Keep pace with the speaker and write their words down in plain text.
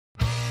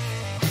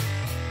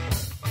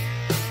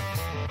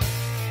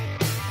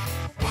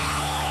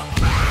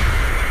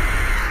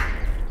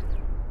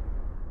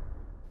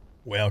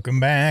Welcome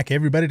back,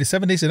 everybody, to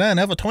 7 Days to Die,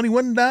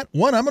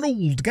 A21.1. I'm an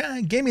old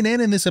guy gaming,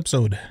 and in this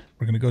episode,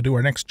 we're going to go do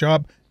our next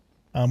job.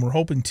 We're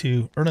hoping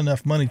to earn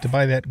enough money to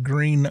buy that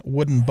green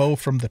wooden bow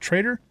from the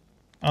trader.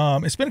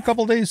 It's been a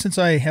couple days since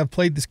I have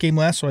played this game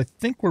last, so I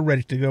think we're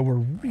ready to go. We're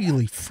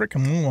really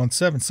freaking low on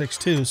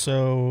 762,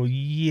 so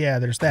yeah,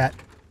 there's that.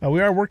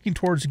 We are working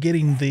towards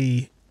getting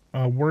the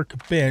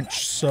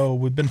workbench, so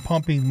we've been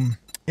pumping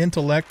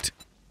intellect.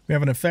 We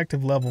have an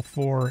effective level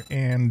 4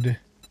 and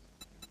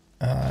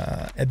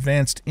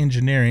advanced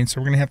engineering, so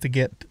we're gonna have to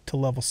get to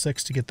level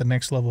 6 to get the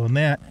next level in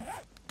that.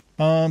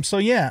 So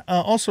yeah,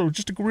 also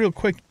just a real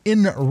quick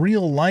in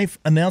real life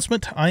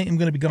announcement. I am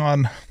going to be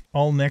gone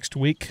all next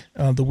week,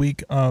 the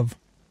week of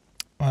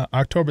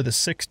October the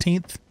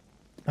 16th.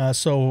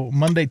 So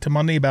Monday to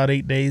Monday, about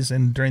 8 days,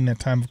 and during that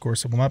time, of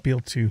course, I will not be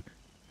able to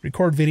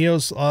record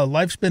videos.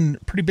 Life's been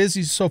pretty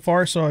busy so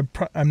far, so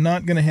I'm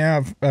not going to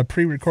have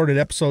pre-recorded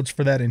episodes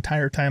for that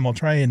entire time. I'll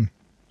try and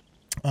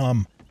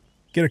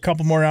get a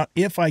couple more out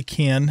if I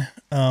can,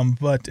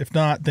 but if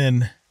not,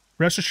 then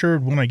rest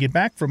assured when I get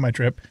back from my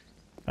trip,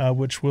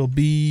 which will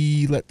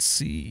be, let's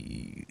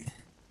see,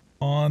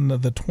 on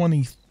the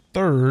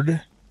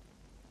 23rd,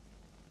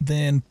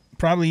 then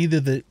probably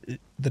either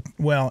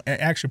well,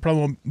 actually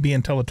probably won't be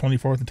until the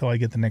 24th until I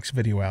get the next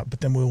video out,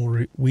 but then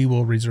we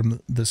will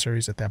resume the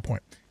series at that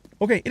point.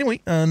 Okay,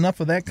 anyway, enough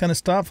of that kind of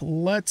stuff.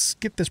 Let's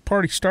get this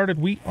party started.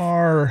 We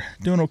are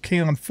doing okay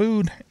on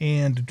food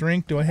and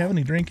drink. Do I have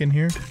any drink in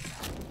here?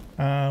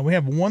 We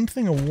have one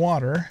thing of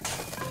water,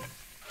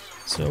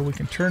 so we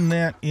can turn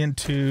that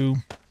into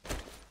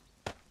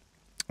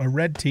a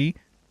red tea.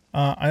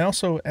 I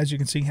also, as you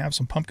can see, have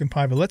some pumpkin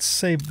pie, but let's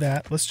save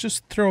that. Let's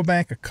just throw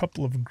back a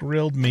couple of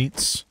grilled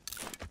meats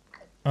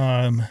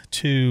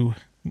to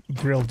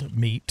grilled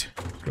meats,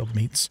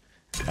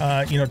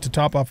 you know, to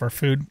top off our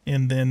food,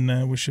 and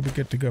then we should be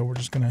good to go. We're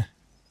just gonna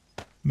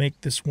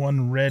make this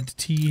one red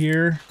tea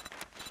here,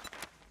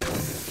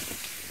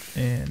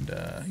 and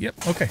yep,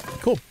 okay,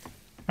 cool.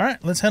 All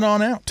right, let's head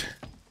on out.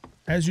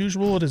 As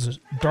usual, it is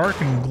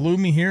dark and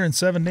gloomy here in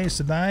 7 Days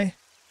to Die.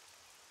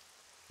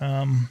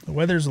 The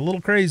weather's a little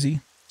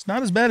crazy. It's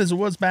not as bad as it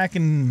was back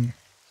in,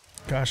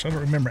 gosh, I don't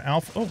remember,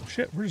 Alpha. Oh,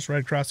 shit, we're just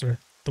right across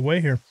the way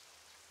here.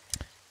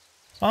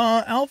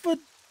 Alpha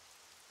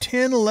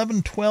 10,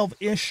 11,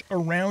 12-ish,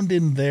 around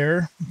in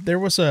there. There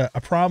was a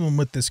problem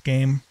with this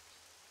game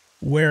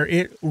where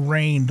it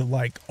rained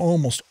like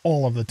almost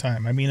all of the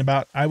time. I mean,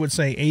 about, I would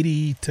say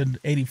 80 to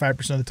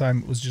 85% of the time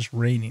it was just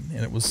raining,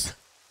 and it was,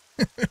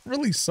 it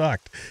really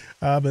sucked.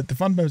 But the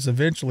fun bugs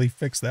eventually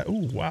fixed that.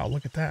 Ooh, wow,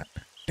 look at that.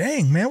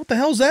 Dang, man, what the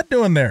hell's that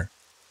doing there?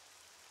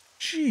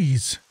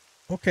 Jeez.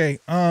 Okay,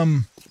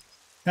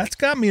 that's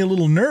got me a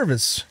little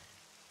nervous.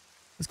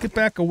 Let's get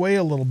back away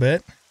a little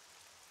bit.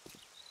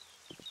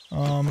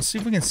 Let's see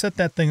if we can set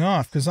that thing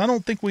off, because I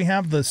don't think we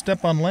have the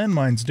step on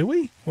landmines, do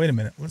we? Wait a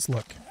minute, let's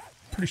look.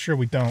 Pretty sure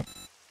we don't.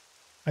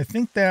 I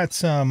think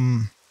that's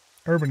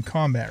urban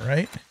combat,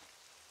 right?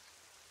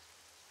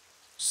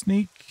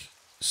 Sneak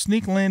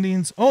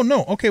landings. Oh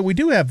no, okay, we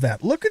do have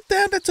that. Look at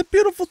that, that's a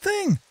beautiful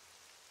thing.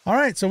 All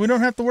right, so we don't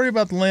have to worry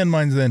about the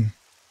landmines then.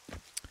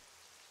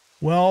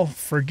 Well,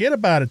 forget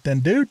about it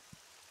then, dude.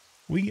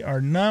 We are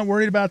not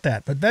worried about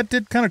that. But that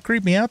did kind of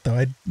creep me out, though.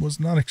 I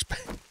was not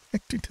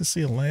expecting to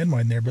see a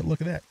landmine there, but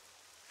look at that.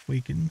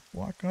 We can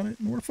walk on it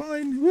and we're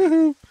fine.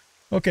 Woohoo!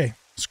 Okay,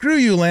 screw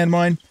you,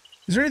 landmine.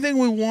 Is there anything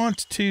we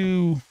want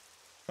to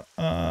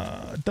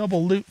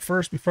double loot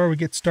first before we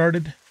get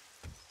started?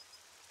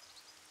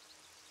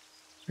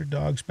 Your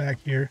dog's back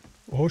here.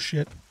 Oh,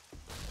 shit.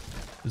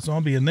 The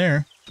zombie in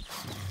there.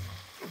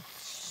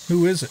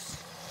 Who is it?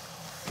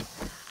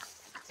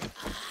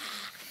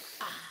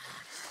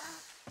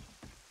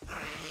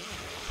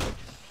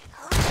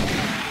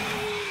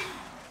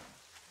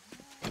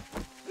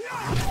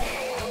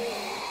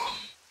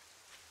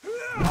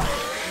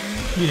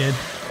 He did.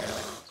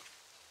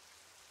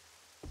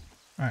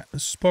 Alright,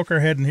 let's just poke our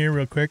head in here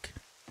real quick.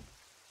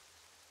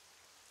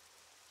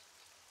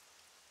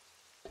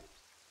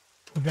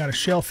 We've got a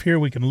shelf here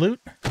we can loot.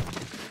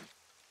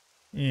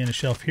 And a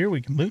shelf here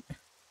we can loot.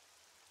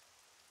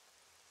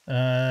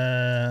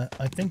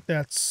 I think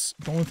that's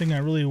the only thing I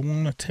really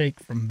want to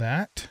take from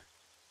that.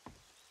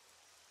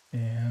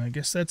 And I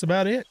guess that's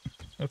about it.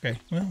 Okay,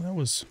 well, that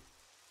was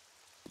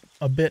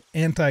a bit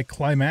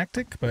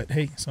anticlimactic, but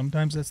hey,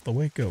 sometimes that's the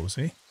way it goes,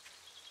 eh?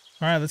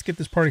 Alright, let's get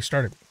this party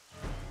started.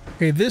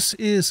 Okay, this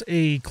is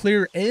a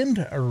clear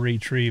and a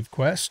retrieve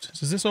quest.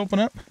 Does this open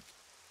up?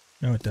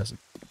 No, it doesn't.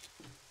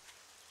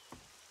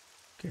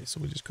 Okay, so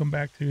we just come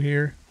back through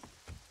here.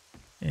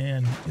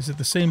 And is it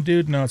the same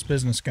dude? No, it's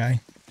business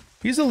guy.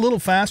 He's a little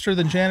faster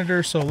than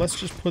janitor, so let's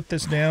just put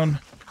this down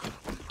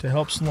to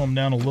help slow him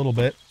down a little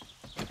bit.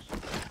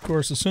 Of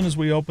course, as soon as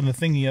we open the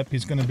thingy up,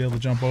 he's going to be able to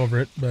jump over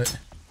it, but...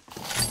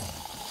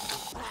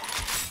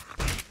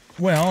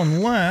 well,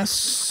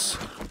 unless...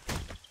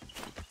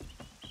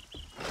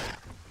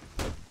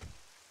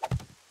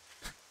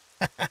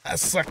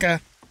 sucker!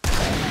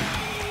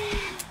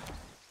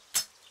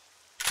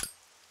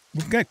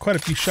 we've got quite a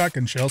few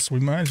shotgun shells, so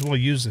we might as well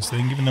use this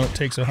thing, even though it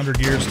takes 100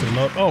 years to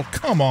load. Oh,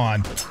 come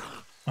on!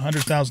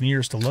 100,000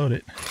 years to load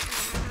it.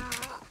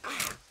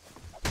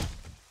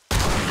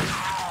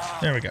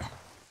 There we go.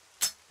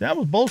 That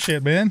was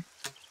bullshit, man.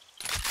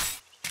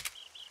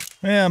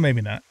 Well,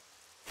 maybe not.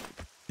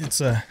 It's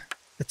a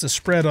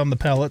spread on the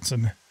pellets,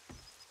 and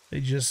they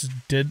just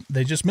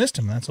missed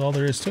him. That's all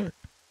there is to it.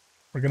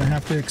 We're gonna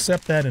have to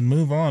accept that and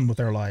move on with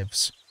our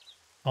lives.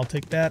 I'll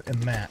take that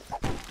and that.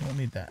 Don't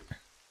need that.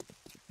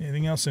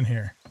 Anything else in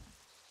here?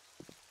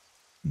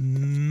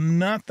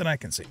 Not that I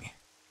can see.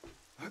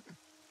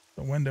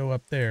 The window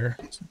up there.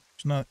 There's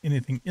not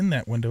anything in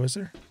that window, is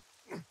there?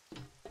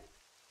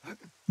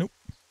 Nope.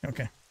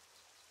 Okay.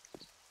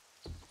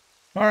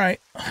 All right.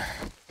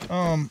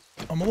 I'm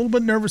a little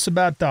bit nervous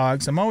about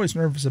dogs. I'm always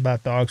nervous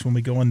about dogs when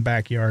we go in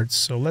backyards,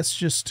 so let's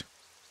just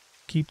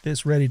keep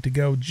this ready to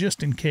go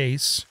just in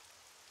case.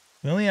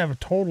 We only have a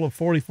total of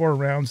 44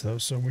 rounds, though,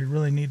 so we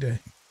really need to,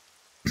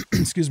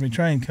 excuse me,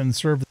 try and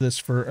conserve this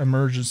for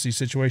emergency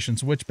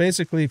situations, which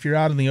basically, if you're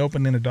out in the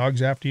open and a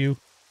dog's after you,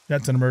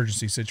 that's an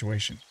emergency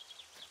situation.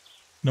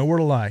 Nowhere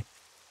to lie.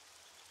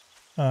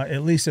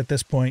 At least at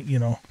this point, you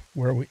know,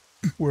 where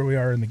we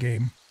are in the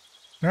game.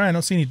 All right, I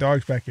don't see any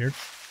dogs back here.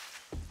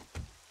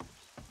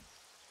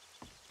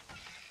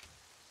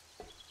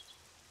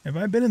 Have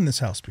I been in this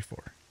house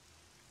before?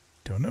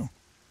 Don't know.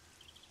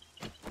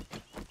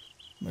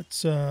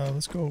 Let's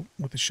go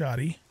with the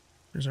shotty.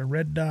 There's a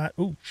red dot.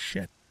 Oh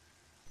shit.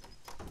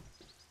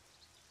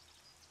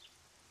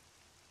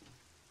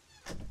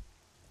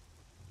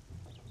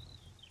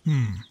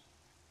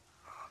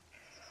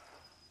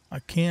 I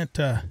can't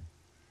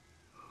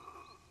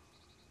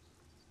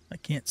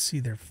see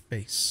their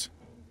face.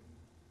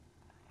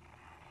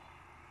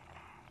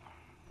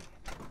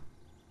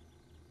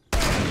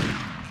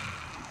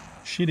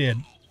 She did.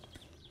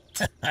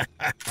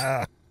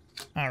 All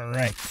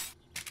right.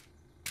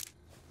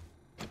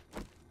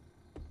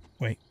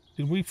 Wait,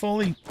 did we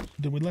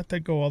let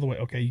that go all the way?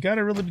 Okay, you got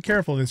to really be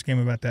careful in this game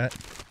about that.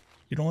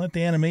 If you don't let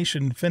the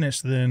animation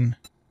finish, then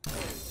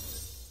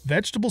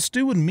vegetable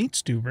stew and meat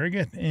stew. Very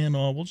good. And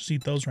we'll just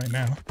eat those right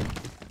now.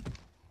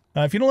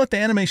 If you don't let the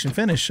animation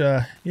finish,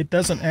 it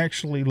doesn't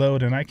actually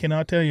load, and I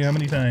cannot tell you how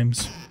many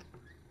times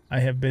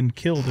I have been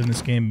killed in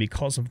this game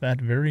because of that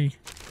very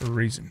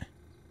reason.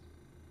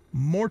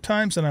 More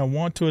times than I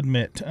want to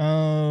admit.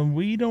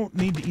 We don't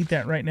need to eat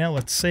that right now.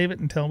 Let's save it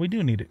until we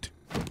do need it.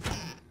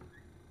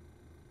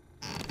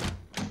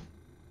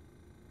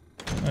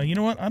 You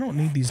know what? I don't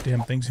need these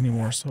damn things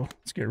anymore, so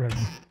let's get rid of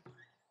them.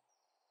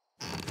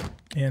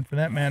 And for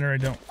that matter, I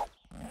don't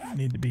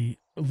need to be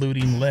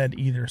looting lead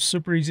either.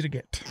 Super easy to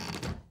get.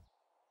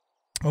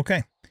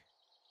 Okay,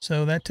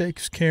 so that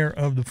takes care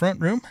of the front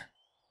room.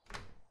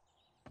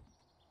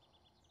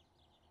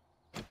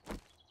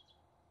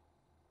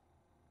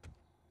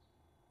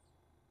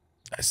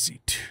 I see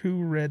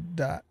 2 red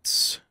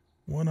dots,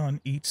 one on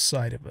each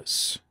side of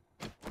us.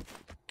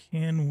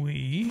 Can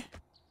we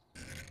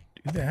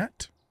do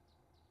that?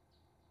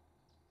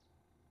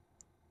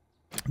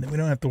 And then we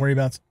don't have to worry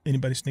about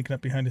anybody sneaking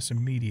up behind us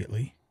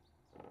immediately.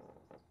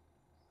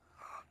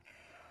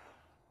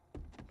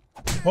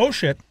 Oh,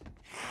 shit.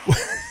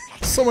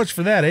 So much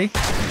for that, eh?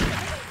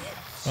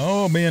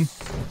 Oh, man.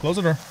 Close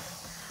the door.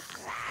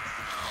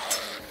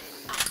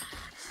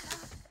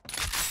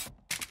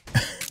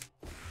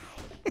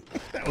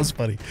 That was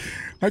funny.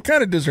 I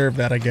kind of deserve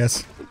that, I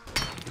guess.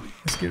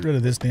 Let's get rid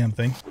of this damn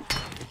thing.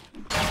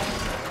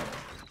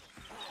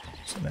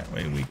 So that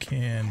way we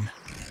can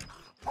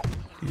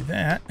do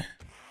that.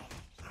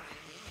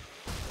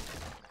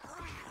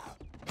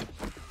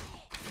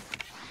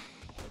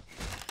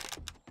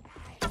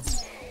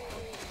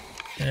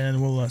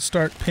 And we'll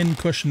start pin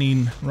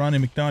cushioning Ronnie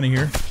McDonough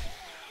here.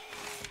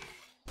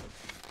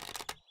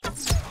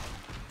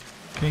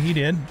 Okay, he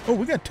did. Oh,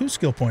 we got 2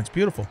 skill points.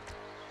 Beautiful.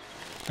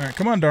 All right,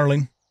 come on,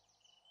 darling.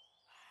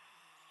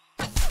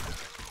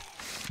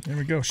 There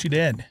we go. She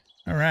did.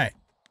 All right.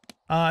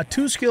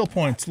 2 skill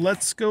points.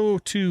 Let's go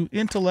to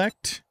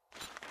intellect,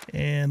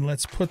 and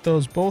let's put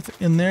those both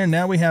in there.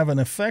 Now we have an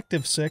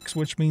effective 6,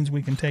 which means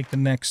we can take the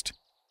next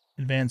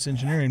advanced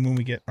engineering when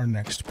we get our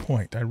next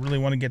point. I really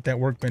want to get that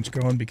workbench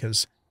going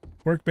because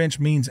workbench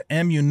means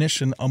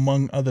ammunition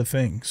among other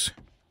things.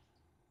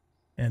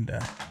 And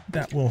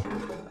that will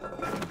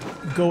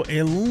go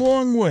a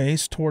long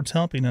ways towards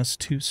helping us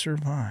to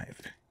survive.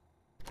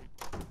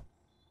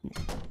 Ooh,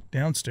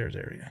 downstairs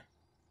area.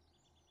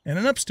 And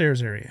an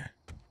upstairs area.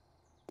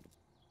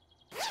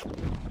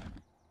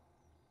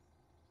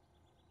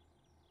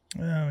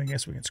 Well, I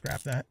guess we can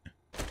scrap that.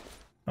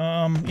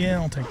 Yeah,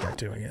 I'll take that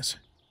too, I guess.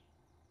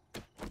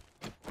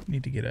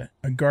 Need to get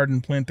a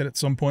garden planted at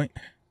some point.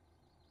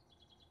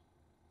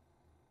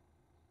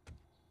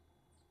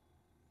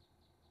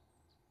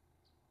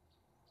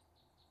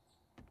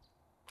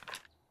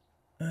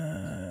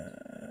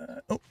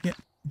 Oh, yeah,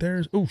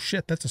 there's... Oh,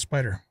 shit, that's a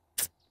spider.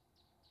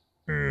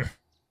 All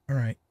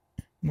right.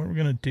 What we're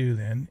going to do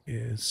then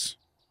is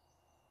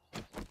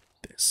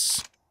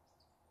this.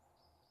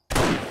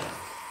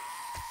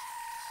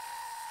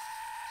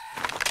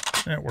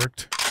 That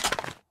worked.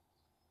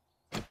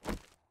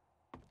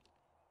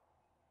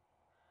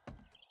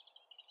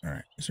 All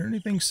right. Is there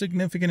anything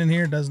significant in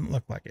here? Doesn't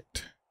look like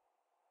it.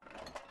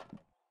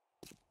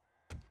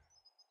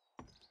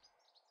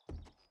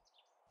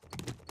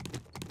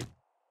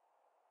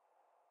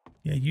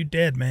 Yeah, you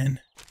dead, man.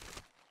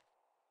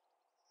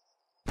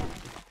 Let's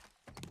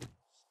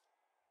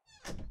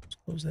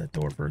close that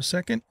door for a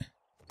second.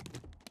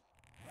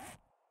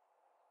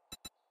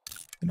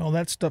 And all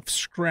that stuff's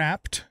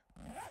scrapped.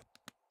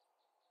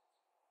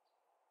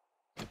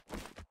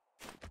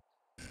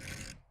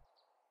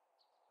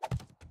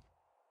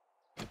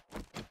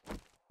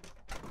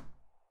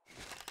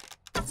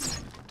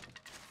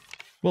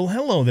 Well,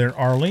 hello there,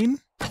 Arlene.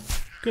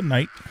 Good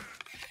night.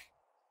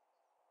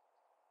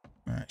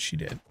 All right, she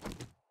did.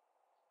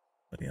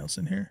 Anybody else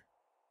in here?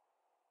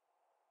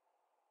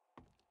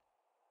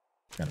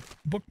 Got a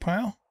book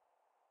pile.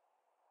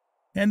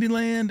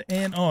 Handyland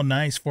and, oh,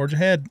 nice. Forge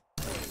ahead.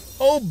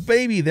 Oh,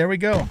 baby. There we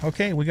go.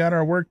 Okay, we got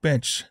our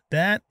workbench.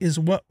 That is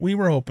what we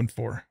were hoping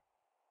for.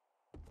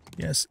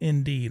 Yes,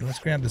 indeed. Let's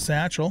grab the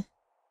satchel.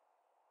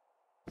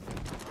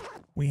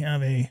 We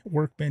have a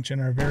workbench in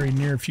our very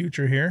near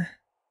future here.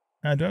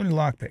 Do I have any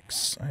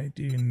lockpicks? I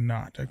do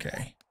not.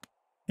 Okay.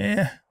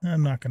 Yeah,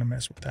 I'm not going to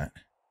mess with that.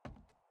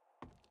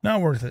 Not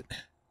worth it.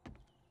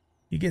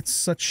 You get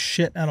such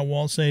shit out of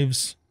wall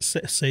safes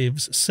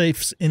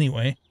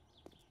anyway.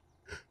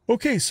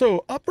 Okay,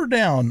 so up or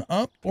down?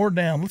 Up or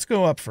down? Let's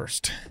go up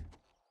first.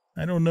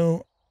 I don't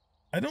know.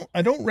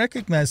 I don't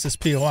recognize this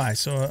POI,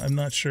 so I'm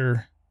not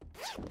sure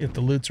if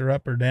the loots are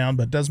up or down,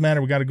 but it doesn't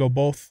matter. We got to go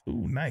both.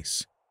 Ooh,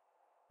 nice.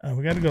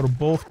 We got to go to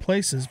both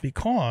places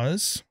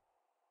because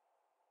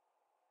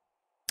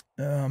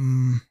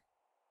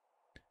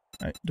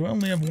do I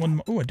only have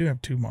one? Oh, I do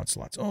have 2 mod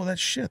slots. Oh, that's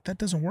shit. That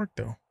doesn't work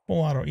though.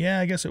 Full auto. Yeah,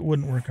 I guess it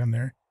wouldn't work on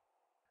there.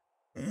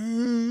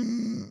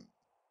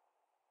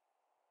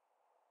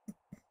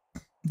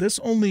 This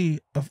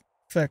only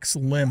affects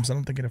limbs. I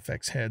don't think it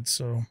affects heads.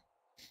 So,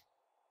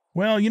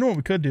 well, you know what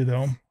we could do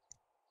though?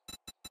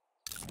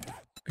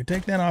 We could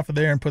take that off of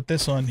there and put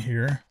this on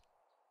here,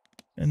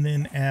 and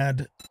then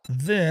add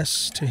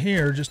this to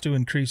here just to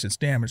increase its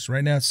damage.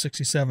 Right now it's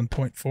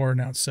 67.4.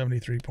 Now it's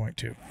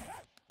 73.2.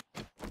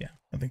 Yeah,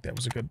 I think that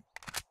was a good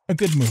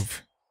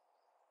move.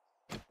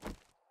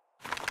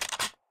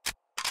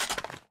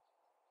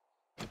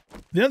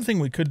 The other thing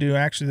we could do,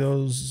 actually,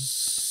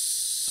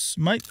 those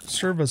might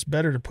serve us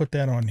better to put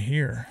that on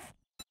here.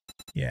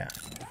 Yeah.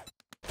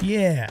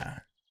 Yeah.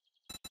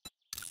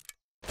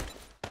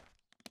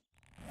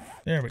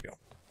 There we go.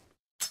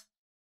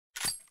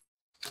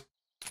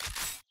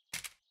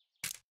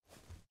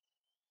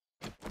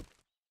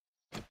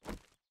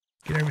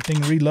 Get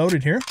everything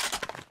reloaded here.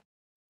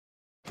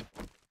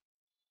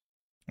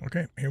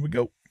 Okay, here we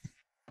go.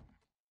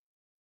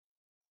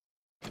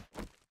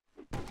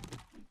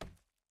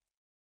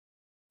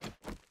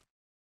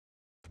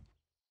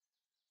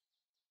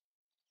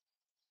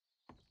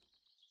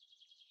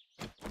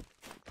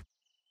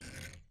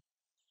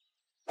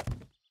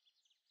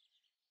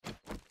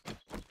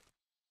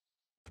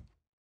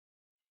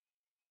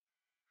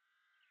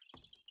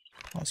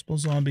 Possible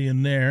zombie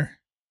in there.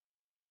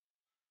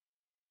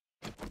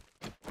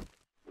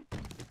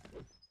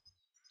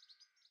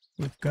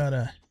 We've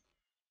got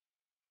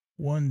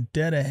one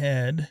dead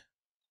ahead.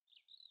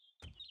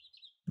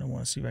 I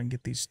want to see if I can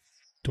get these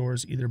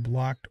doors either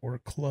blocked or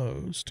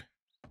closed.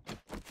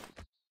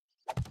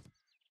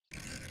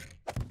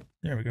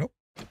 There we go.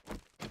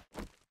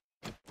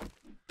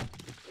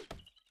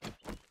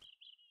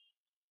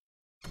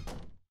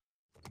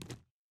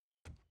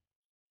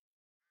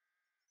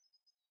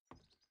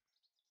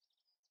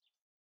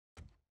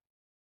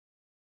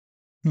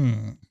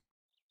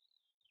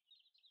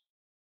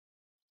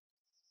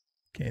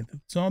 Okay,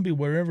 the zombie,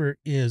 wherever it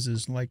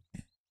is like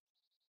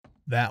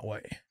that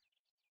way.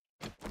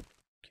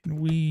 Can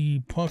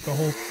we poke a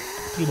hole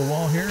through the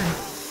wall here?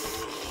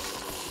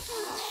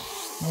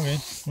 Okay,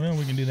 well,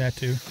 we can do that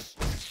too.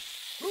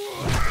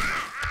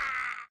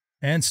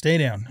 And stay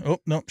down. Oh,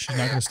 no, she's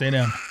not going to stay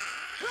down.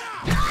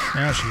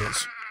 Now she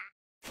is.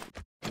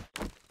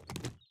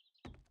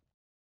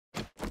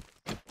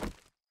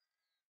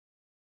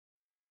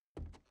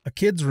 A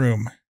kid's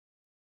room.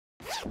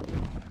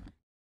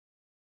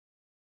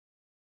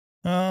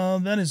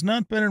 That is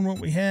not better than what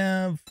we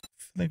have.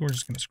 I think we're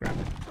just going to scrap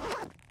it.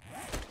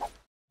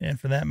 And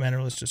for that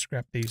matter, let's just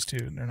scrap these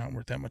two. They're not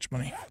worth that much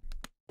money.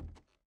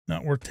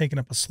 Not worth taking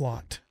up a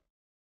slot.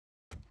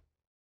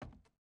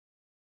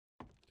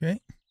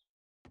 Okay.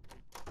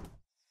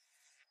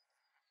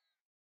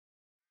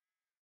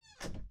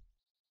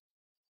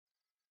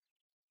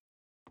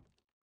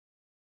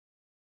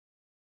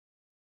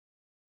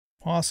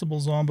 Possible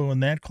zombo in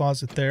that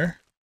closet there.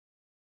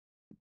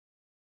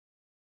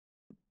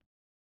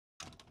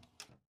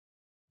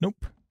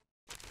 Nope.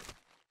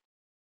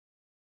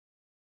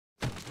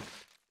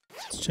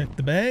 Let's check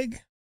the bag.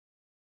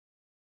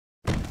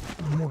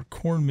 More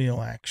cornmeal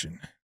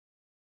action.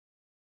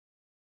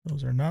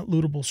 Those are not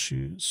lootable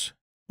shoes.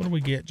 What do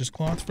we get? Just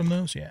cloth from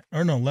those? Yeah.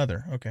 Or no,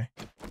 leather. Okay.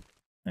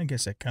 I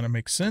guess that kind of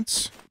makes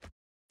sense.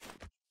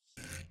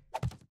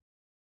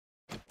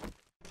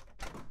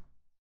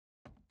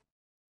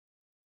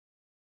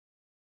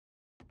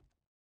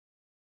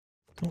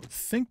 Don't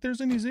think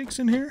there's any Zeeks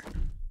in here.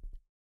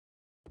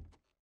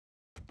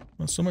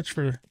 Well, so much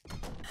for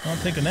not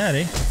taking that,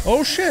 eh?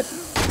 Oh, shit!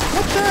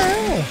 What the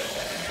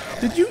hell?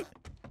 Did you...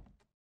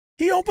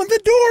 He opened the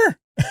door!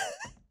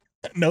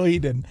 No, he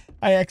didn't.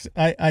 I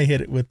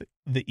hit it with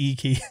the E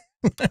key.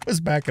 I was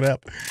backing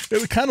up.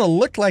 It kind of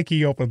looked like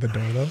he opened the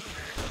door, though.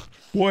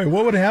 Boy,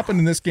 what would happen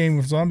in this game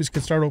if zombies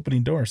could start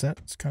opening doors?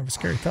 That's kind of a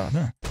scary thought,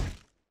 huh?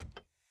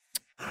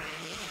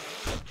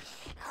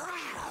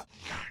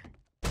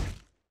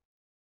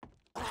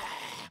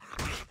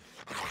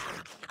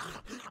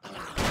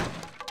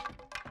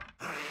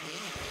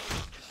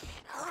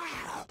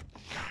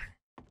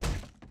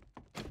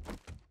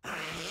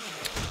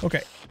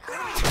 Okay.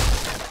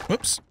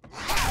 Whoops.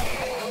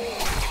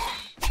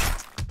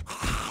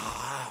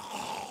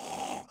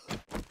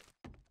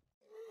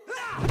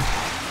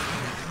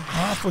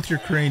 Off with your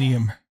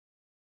cranium.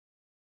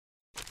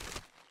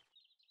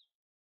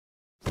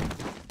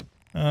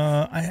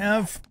 I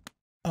have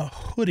a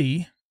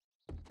hoodie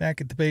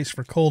back at the base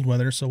for cold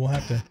weather, so we'll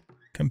have to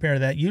compare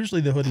that. Usually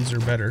the hoodies are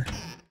better.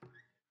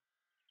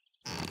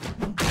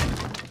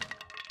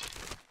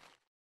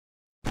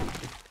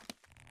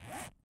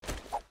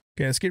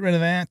 Okay, let's get rid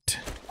of that.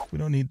 We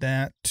don't need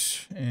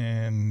that.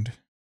 And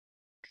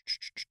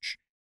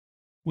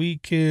we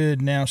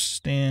could now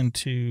stand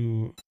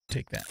to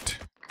take that.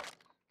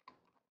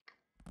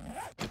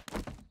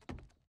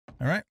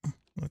 All right,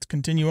 let's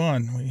continue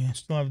on. We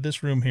still have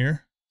this room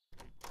here.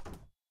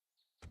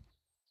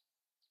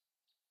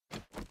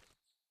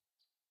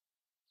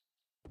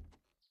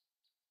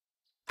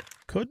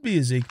 Could be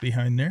a Zeke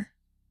behind there.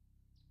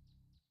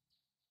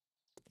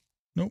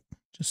 Nope,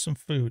 just some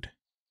food.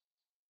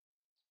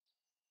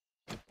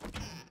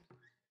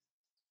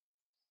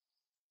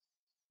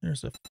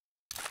 There's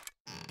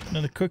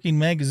another cooking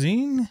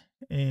magazine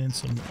and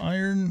some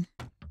iron.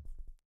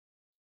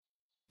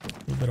 A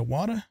little bit of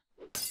water.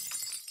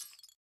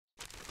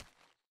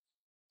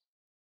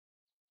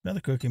 Another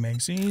cooking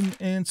magazine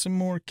and some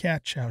more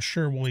cat chow.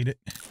 Sure, we'll eat it.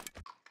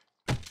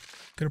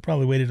 Could have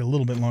probably waited a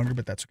little bit longer,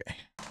 but that's okay.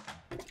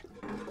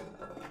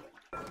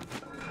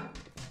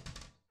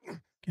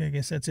 Okay, I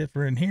guess that's it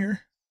for in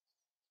here.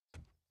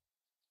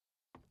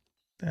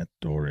 That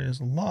door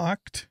is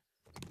locked.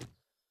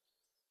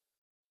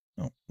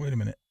 Oh, wait a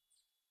minute.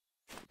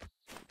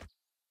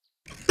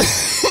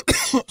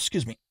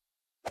 Excuse me.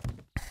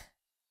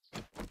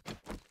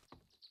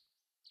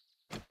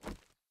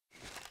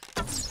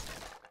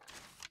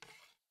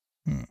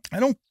 I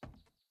don't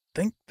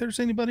think there's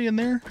anybody in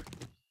there.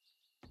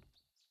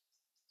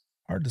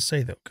 Hard to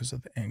say, though, because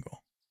of the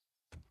angle.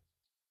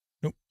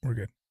 Nope, we're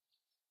good.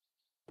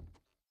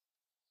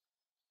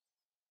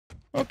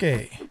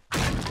 Okay.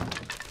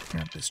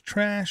 Grab this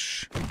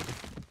trash.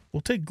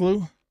 We'll take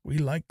glue. We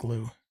like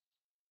glue.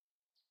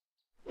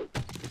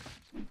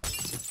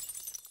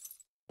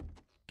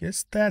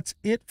 Guess that's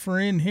it for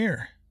in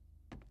here.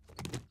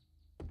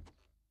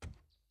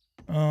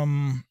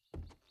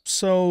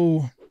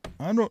 So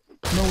I don't know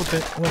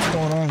what's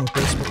going on with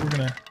this, but we're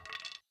gonna.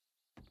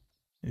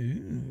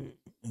 Ooh,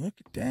 look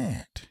at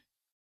that.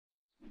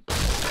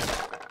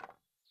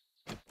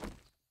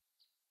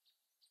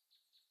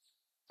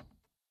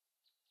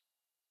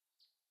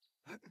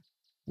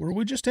 Were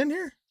we just in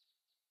here?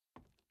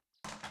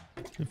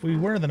 If we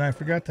were, then I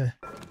forgot to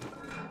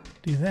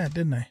do that,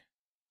 didn't I?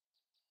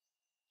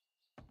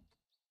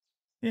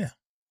 Yeah.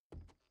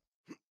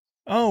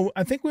 Oh,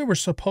 I think we were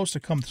supposed to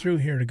come through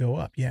here to go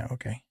up. Yeah,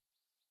 okay.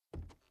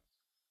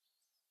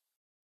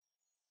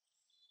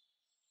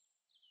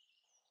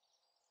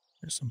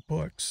 There's some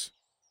books.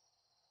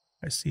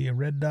 I see a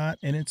red dot,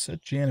 and it's a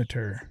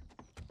janitor.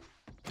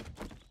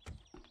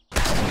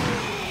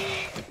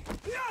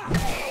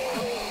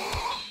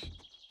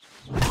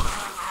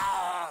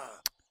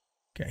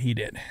 Okay, he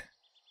did.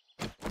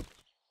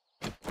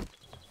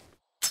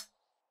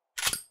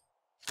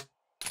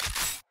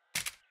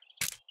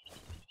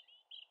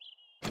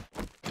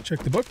 Check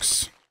the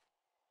books.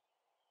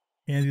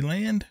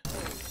 Handyland.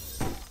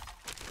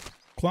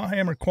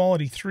 Clawhammer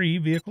Quality 3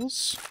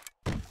 vehicles.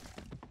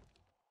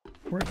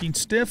 Working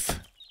stiff.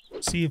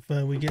 See if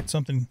we get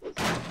something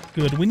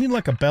good. We need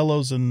like a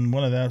bellows and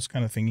one of those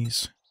kind of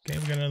thingies. Okay,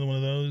 we got another one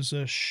of those.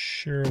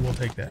 Sure, we'll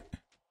take that.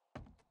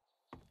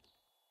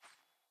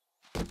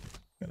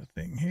 Got a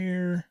thing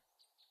here.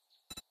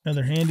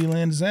 Another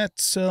Handyland. Is that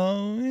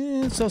so?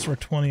 It sells for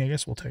 20. I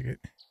guess we'll take it.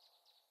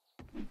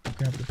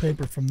 Grab the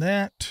paper from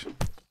that.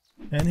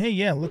 And hey,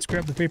 yeah, let's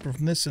grab the paper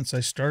from this since I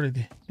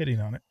started hitting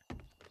on it.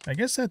 I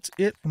guess that's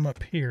it from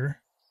up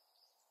here.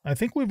 I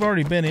think we've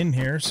already been in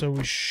here, so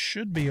we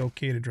should be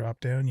okay to drop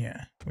down.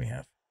 Yeah, we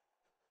have.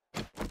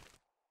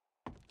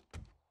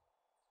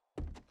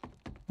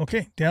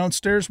 Okay,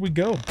 downstairs we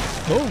go.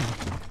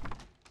 Oh!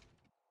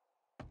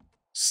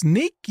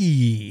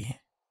 Sneaky!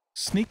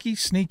 Sneaky,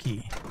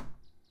 sneaky.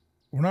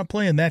 We're not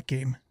playing that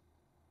game.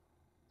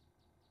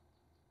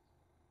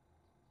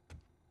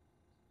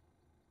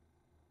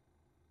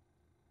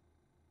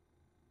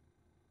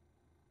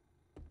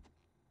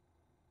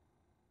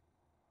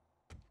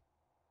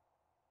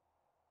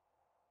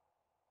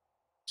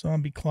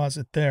 zombie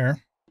closet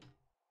there.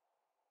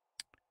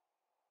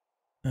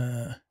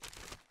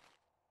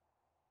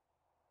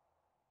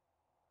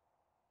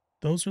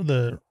 Those are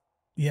the,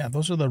 yeah,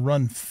 those are the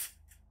run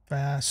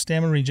fast,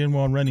 stamina regen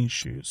while running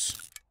shoes.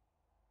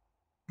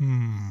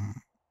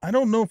 I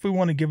don't know if we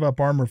want to give up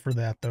armor for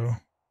that, though.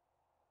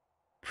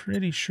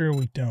 Pretty sure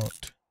we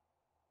don't.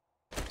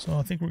 So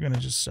I think we're going to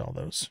just sell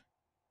those.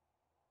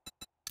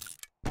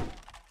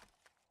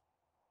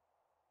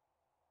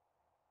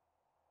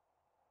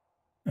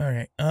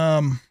 Alright,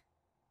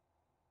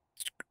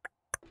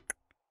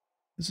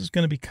 this is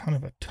going to be kind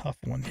of a tough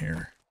one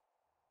here.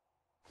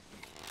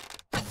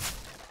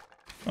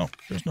 Oh,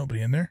 there's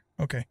nobody in there.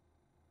 Okay.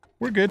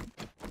 We're good.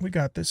 We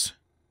got this.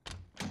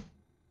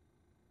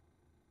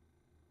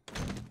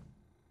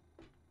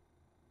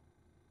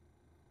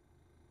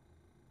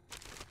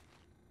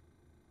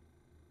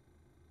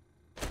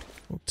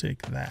 We'll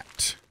take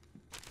that.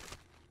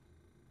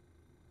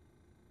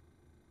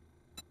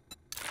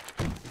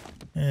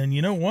 And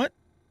you know what?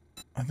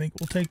 I think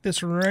we'll take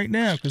this right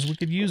now because we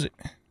could use it.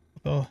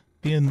 With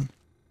being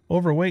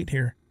overweight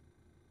here.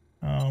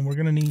 We're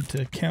going to need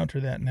to counter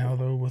that now,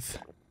 though, with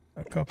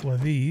a couple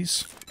of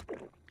these.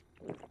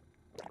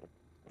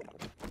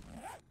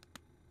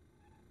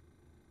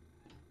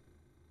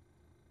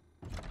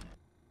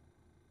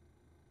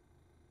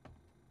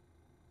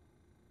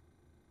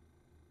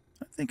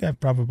 I think I've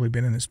probably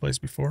been in this place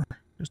before.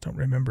 Just don't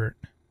remember it.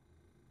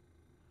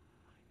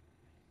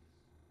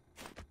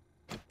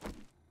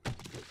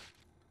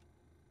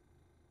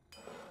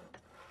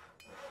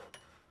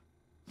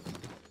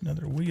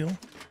 Another wheel.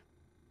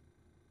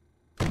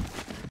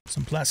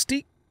 Some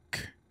plastic.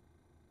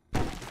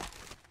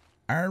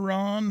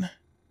 Iron.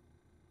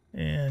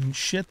 And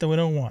shit that we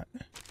don't want.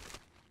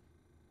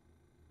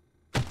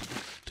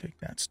 Take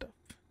that stuff.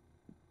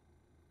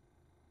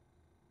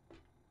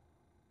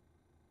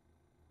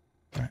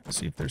 Alright, let's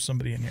see if there's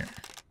somebody in here.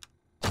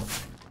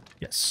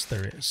 Yes,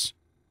 there is.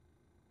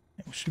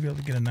 And we should be able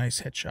to get a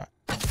nice headshot.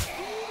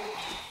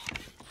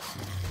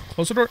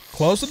 Close the door.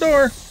 Close the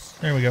door.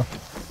 There we go.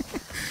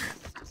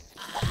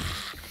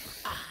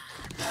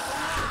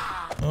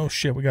 Oh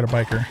shit, we got a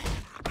biker.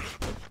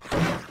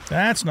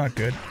 That's not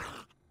good.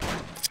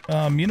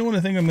 You know what I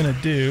think I'm going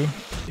to do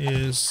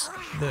is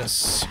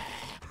this.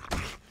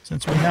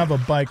 Since we have a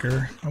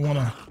biker, I want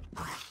to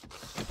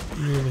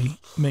really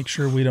make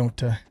sure we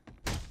don't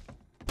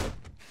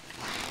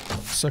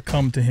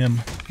succumb to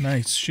him.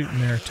 Nice shooting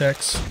there,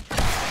 Tex.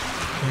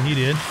 Yeah, he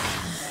did.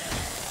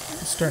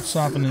 Let's start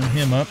softening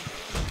him up.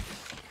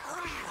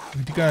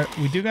 We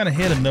do got to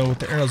hit him though with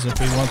the arrows if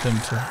we want them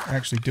to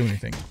actually do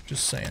anything.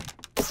 Just saying.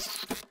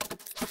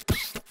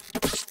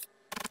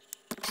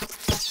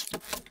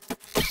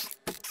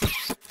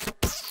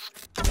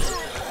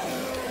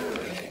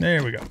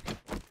 There we go.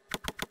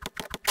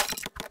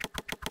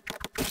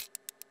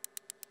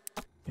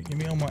 Okay, give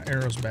me all my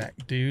arrows back,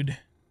 dude.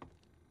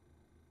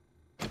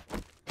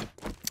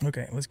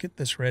 Okay, let's get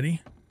this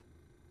ready.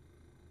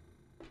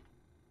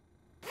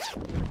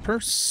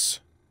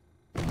 Purse.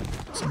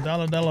 Some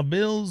dollar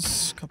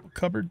bills. Couple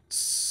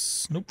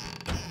cupboards. Nope.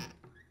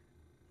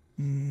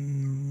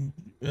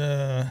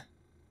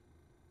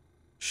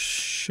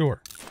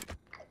 Sure.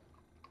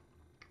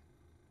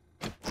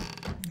 I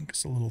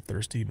guess a little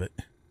thirsty, but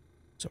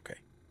it's okay.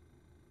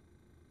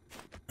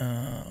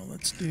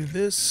 Let's do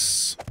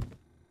this.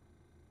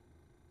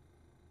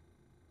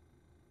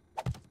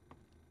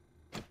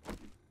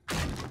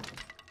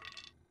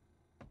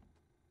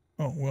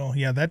 Oh, well,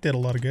 yeah, that did a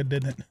lot of good,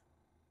 didn't it?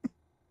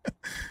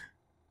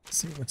 Let's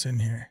see what's in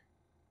here.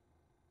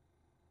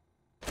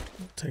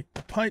 We'll take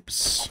the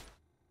pipes.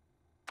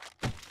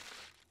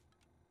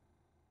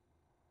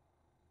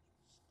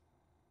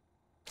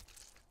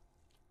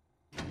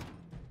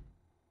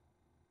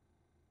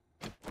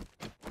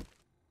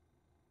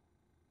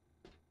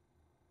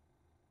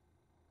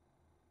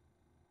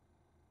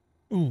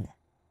 Ooh.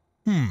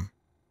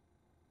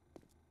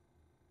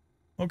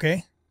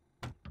 Okay.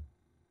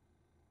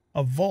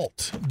 A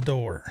vault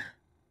door.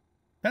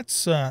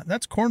 That's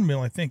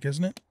cornmeal, I think,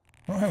 isn't it?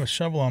 I don't have a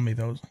shovel on me,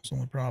 though. That's the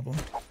only problem.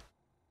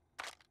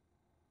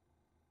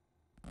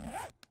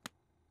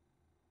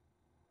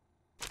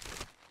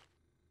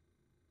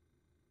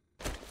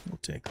 We'll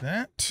take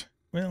that.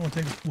 Well,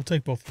 we'll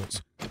take both of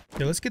those.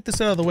 Okay, let's get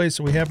this out of the way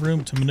so we have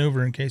room to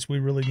maneuver in case we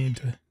really need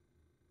to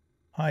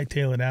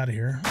hightail it out of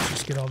here. Let's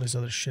just get all this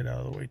other shit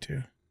out of the way,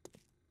 too.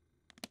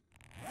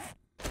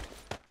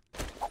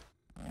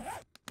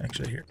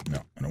 Actually, here. No,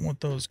 I don't want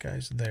those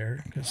guys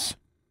there because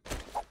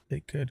they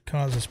could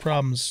cause us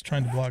problems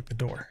trying to block the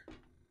door.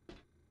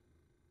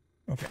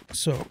 Okay,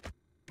 so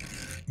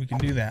we can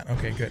do that.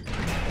 Okay, good.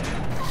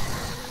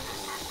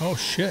 Oh,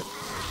 shit.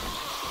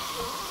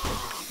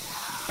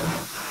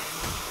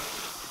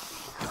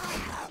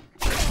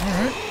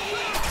 Alright.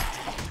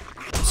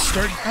 Let's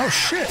start. Oh,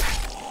 shit.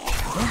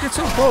 Don't get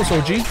so close,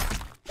 OG.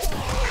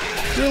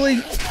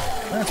 Really?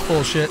 That's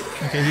bullshit.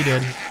 Okay, he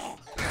did.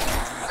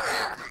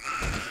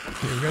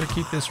 Okay, we gotta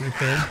keep this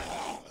repaired.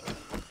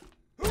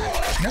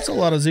 That's a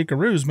lot of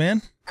Zikaroos,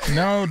 man.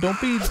 No, don't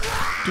be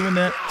doing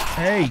that.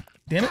 Hey,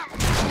 damn it.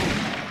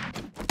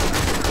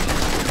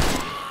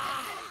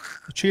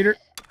 You cheater.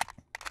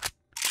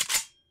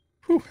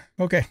 Whew,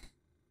 okay.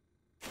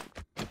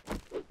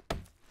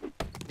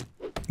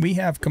 We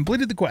have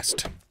completed the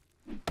quest.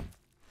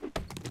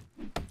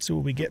 Let's see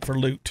what we get for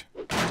loot.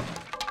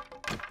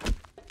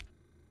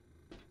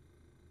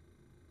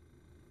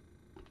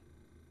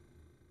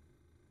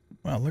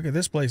 Wow, look at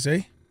this place,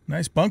 eh?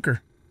 Nice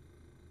bunker.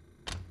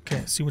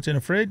 Okay, see what's in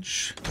the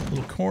fridge. A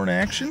little corn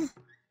action.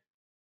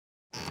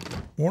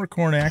 More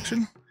corn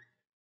action.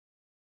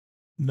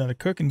 Another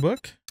cooking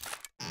book.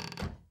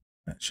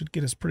 That should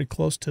get us pretty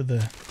close to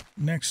the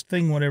next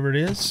thing, whatever it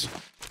is.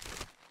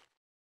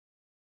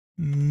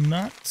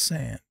 Not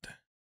sand.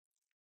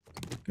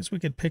 Guess we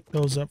could pick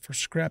those up for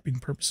scrapping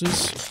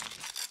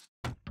purposes.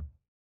 A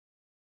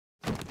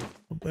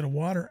little bit of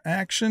water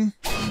action.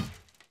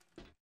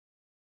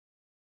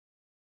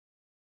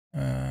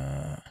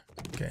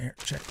 Okay, here,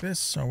 check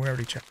this. Oh, we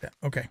already checked that.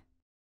 Okay.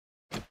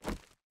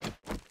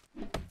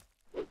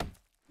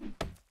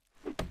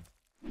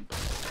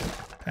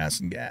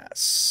 Passing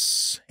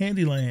gas.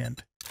 Handy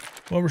land.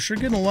 Well, we're sure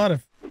getting a lot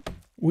of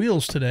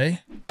wheels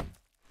today.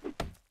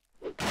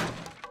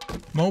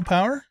 Mow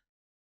power.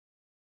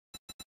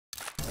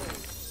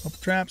 Couple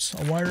traps,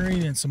 a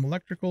wiring, and some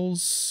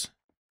electricals.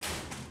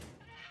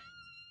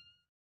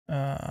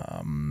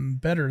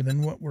 Better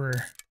than what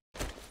we're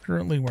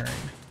currently wearing.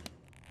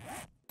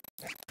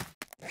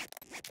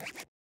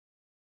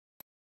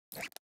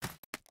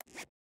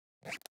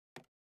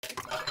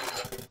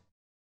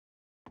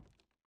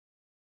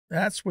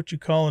 That's what you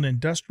call an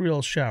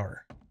industrial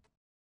shower.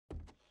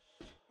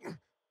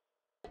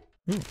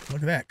 Ooh,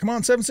 look at that. Come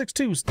on,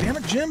 762s. Damn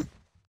it, Jim.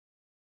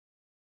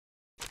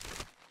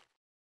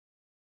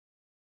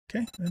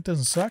 Okay, that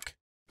doesn't suck.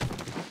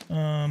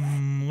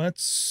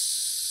 Let's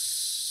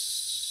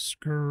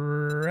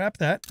scrap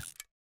that.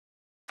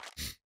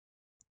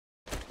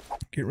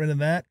 Get rid of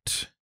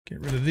that. Get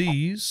rid of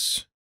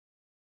these.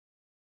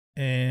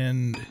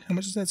 And how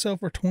much does that sell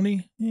for?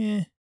 20?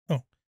 Eh.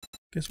 Oh,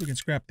 guess we can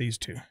scrap these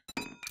two.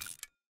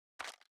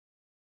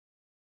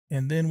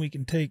 And then we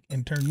can take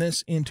and turn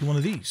this into one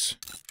of these.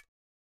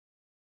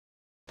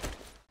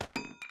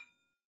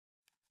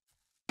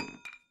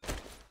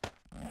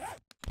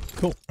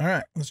 Cool. All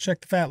right, let's check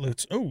the fat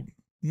loots. Oh,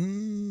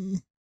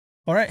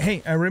 all right.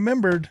 Hey, I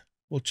remembered.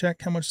 We'll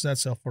check how much does that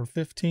sell for.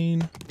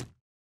 15.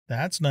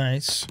 That's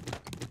nice.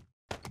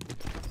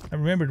 I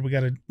remembered we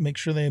got to make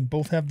sure they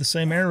both have the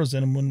same arrows in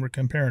them when we're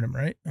comparing them,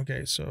 right?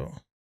 Okay, so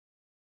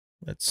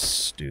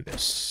let's do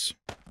this.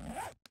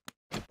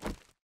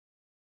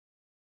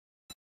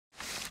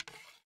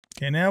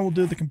 Okay, now we'll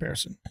do the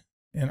comparison.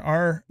 And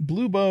our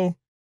blue bow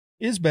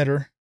is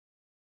better.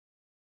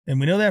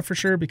 And we know that for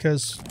sure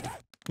because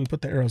we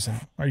put the arrows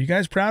in. Are you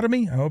guys proud of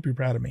me? I hope you're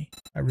proud of me.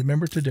 I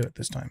remembered to do it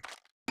this time.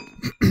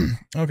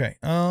 Okay,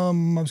 I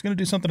was going to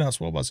do something else.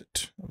 What was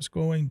it? I was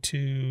going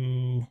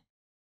to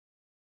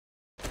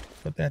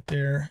put that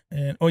there.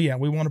 And, oh yeah,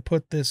 we want to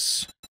put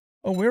this.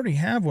 Oh, we already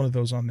have one of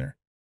those on there.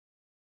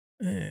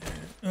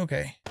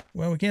 Okay,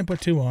 well, we can't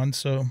put two on,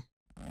 so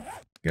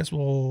I guess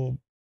we'll...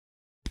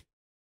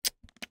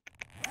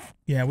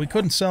 Yeah, we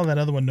couldn't sell that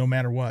other one no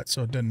matter what,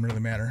 so it doesn't really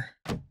matter.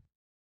 All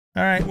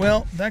right,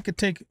 well, that could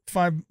take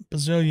 5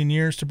 bazillion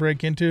years to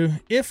break into.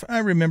 If I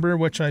remember,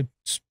 which I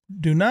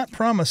do not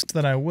promise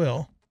that I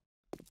will,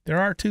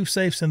 there are 2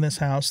 safes in this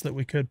house that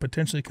we could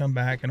potentially come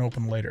back and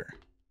open later.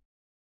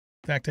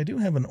 In fact, I do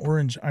have an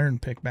orange iron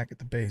pick back at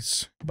the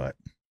base, but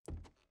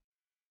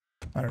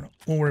I don't know.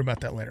 We'll worry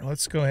about that later.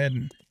 Let's go ahead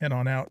and head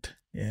on out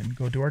and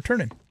go do our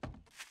turning.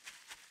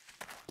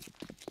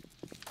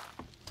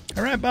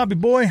 All right, Bobby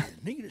boy.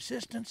 Need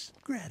assistance?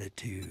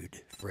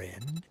 Gratitude,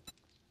 friend.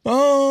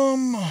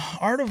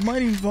 Art of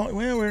Mighty Well,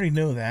 we already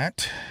know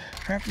that.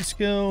 Crafting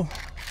skill,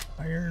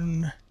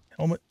 iron,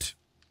 helmet,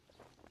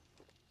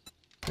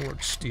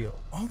 forged steel.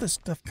 All this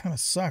stuff kind of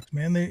sucks,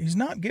 man. He's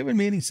not giving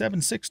me any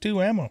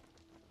 7.62 ammo.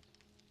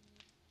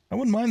 I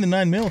wouldn't mind the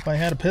 9mm if I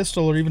had a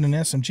pistol or even an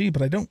SMG,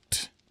 but I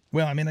don't.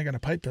 Well, I mean, I got a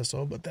pipe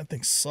pistol, but that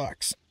thing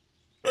sucks.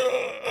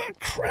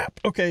 Crap.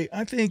 Okay,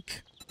 I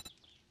think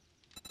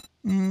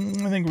we're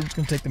just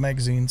going to take the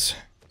magazines.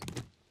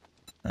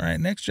 All right,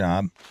 next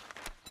job.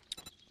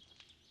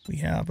 We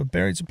have a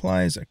buried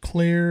supplies, a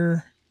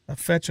clear, a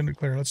fetch and a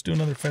clear. Let's do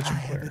another fetch and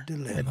clear.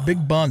 At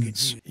Big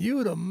Buns.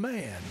 You the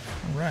man.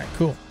 All right,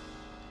 cool.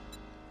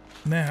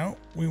 Now,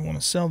 we want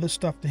to sell this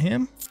stuff to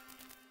him.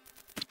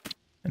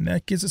 And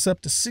that gets us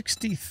up to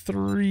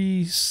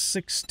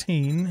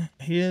 63.16.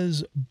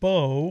 His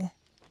bow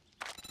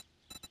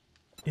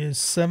is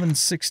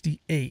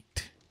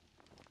 768.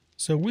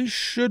 So we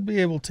should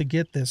be able to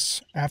get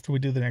this after we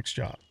do the next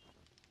job.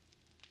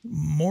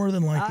 More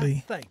than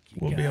likely,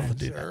 we'll be able to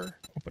do that.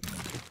 Open.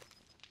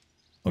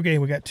 Okay,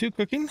 we got 2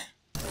 cooking.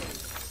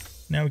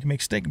 Now we can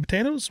make steak and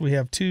potatoes. We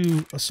have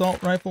 2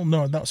 assault rifle.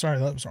 No, sorry,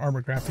 that was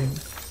armor crafting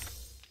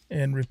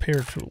and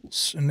repair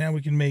tools. And now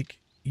we can make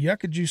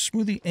yucca juice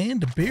smoothie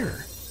and a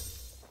beer.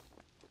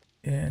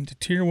 And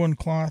tier 1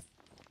 cloth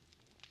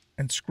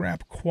and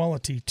scrap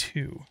quality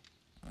 2.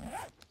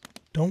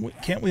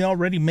 Can't we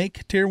already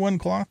make tier 1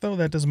 cloth, though?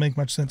 That doesn't make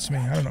much sense to me.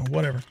 I don't know.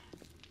 Whatever.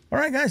 All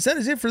right, guys, that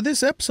is it for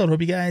this episode.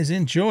 Hope you guys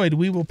enjoyed.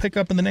 We will pick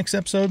up in the next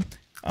episode.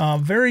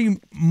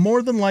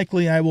 More than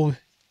likely, I will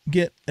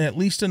get at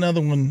least another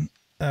one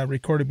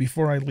recorded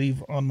before I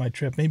leave on my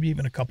trip. Maybe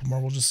even a couple more.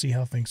 We'll just see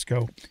how things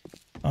go.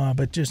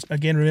 But just,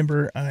 again,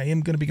 remember, I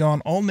am going to be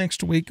gone all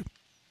next week,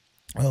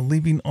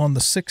 leaving on the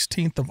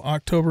 16th of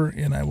October,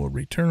 and I will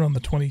return on the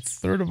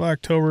 23rd of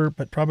October,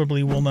 but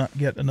probably will not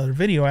get another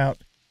video out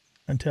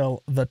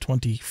until the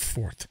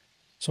 24th.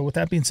 So with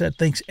that being said,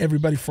 thanks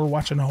everybody for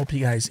watching. I hope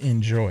you guys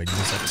enjoyed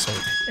this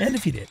episode. And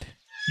if you did,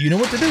 you know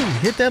what to do.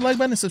 Hit that like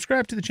button and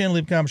subscribe to the channel,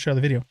 leave a comment, share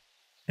the video.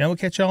 And we'll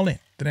catch y'all in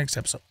the next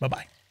episode.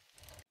 Bye-bye.